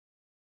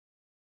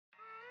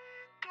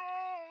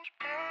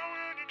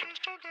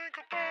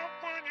think about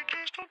when you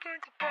just don't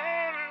think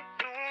about it.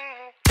 No.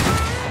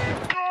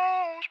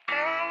 Goes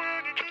by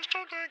when you just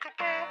don't think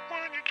about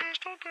when you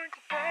just don't think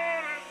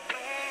about it.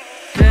 No.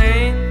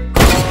 Pain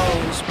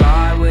goes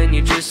by when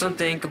you just don't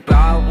think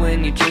about,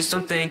 when you just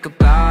don't think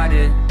about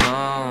it.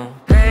 No.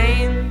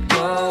 Pain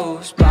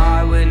goes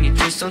by when you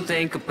just don't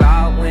think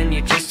about, when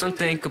you just don't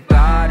think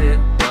about it.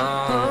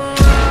 No.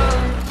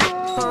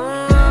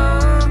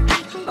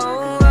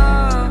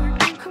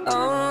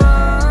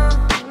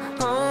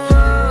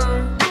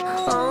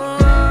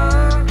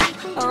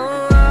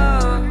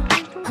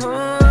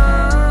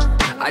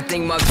 I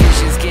think my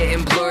vision's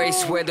getting blurry,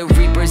 swear the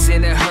Reaper's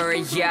in a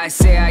hurry. Yeah, I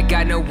say I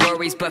got no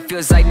worries, but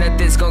feels like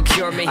nothing's gonna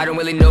cure me. I don't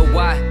really know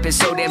why, been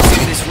so damn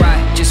sick of this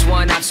ride. Just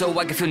one off so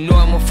I can feel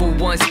normal for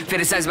once.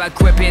 Fantasize about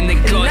gripping the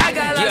gun. And I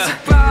got lots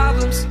of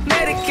problems,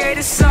 medicated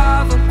to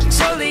solve them.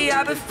 Slowly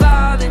I've been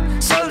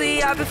falling,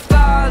 slowly I've been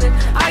falling.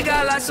 I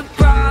got lots of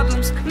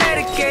problems,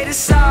 medicated to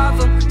solve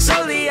them.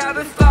 Slowly I've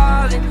been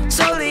falling,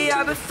 slowly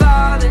I've been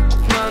falling.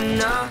 No,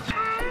 no.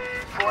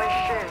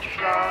 Voices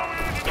loud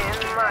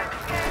in my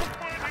head.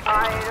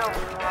 I don't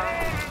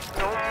want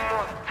no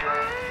more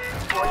pain.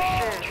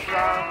 Voices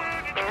loud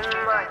in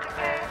my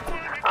head.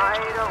 I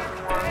don't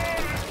want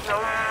no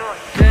more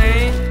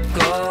Pain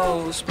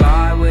goes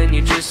by when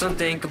you just don't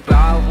think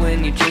about,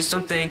 when you just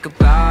don't think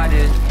about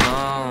it.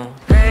 No.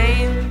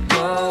 Pain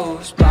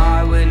goes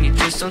by when you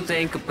just don't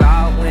think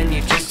about, when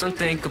you just don't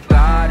think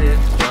about it.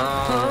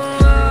 No.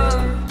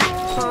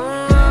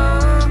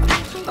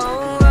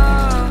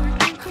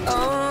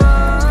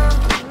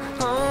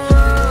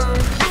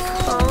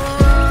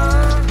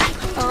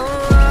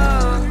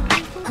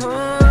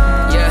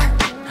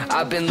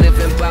 I've been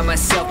living by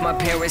myself, my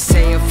parents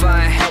saying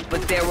find help,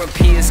 but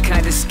therapy is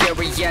kinda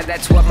scary, yeah,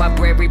 that's what my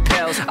brain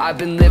repels. I've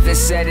been living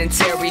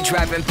sedentary,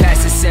 driving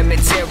past the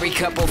cemetery,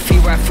 couple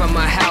feet right from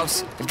my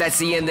house. If that's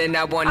the end, then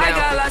I want out. I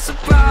got lots of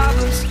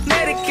problems,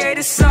 medicated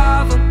to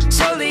solve them.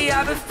 Slowly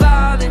I've been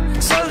falling,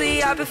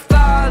 slowly I've been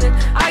falling.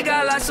 I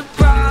got lots of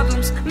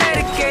problems,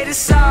 medicated to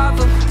solve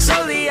them.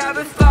 Slowly I've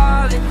been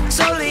falling,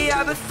 slowly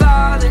I've been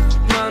falling.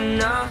 No,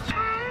 no.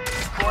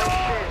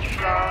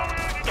 voices loud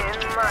in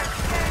my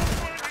head.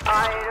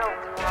 I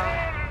don't want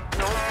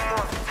no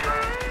more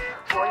pain.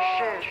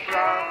 Voices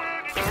loud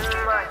in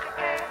my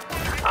head.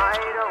 I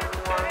don't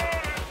want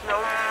no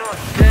more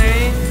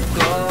Pain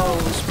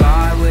goes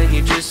by when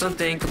you just don't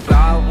think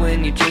about,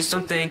 when you just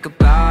don't think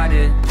about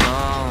it.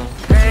 No.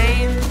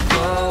 Pain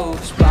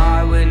goes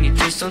by when you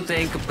just don't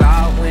think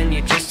about, when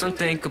you just don't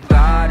think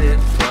about it.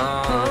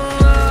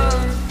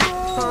 No.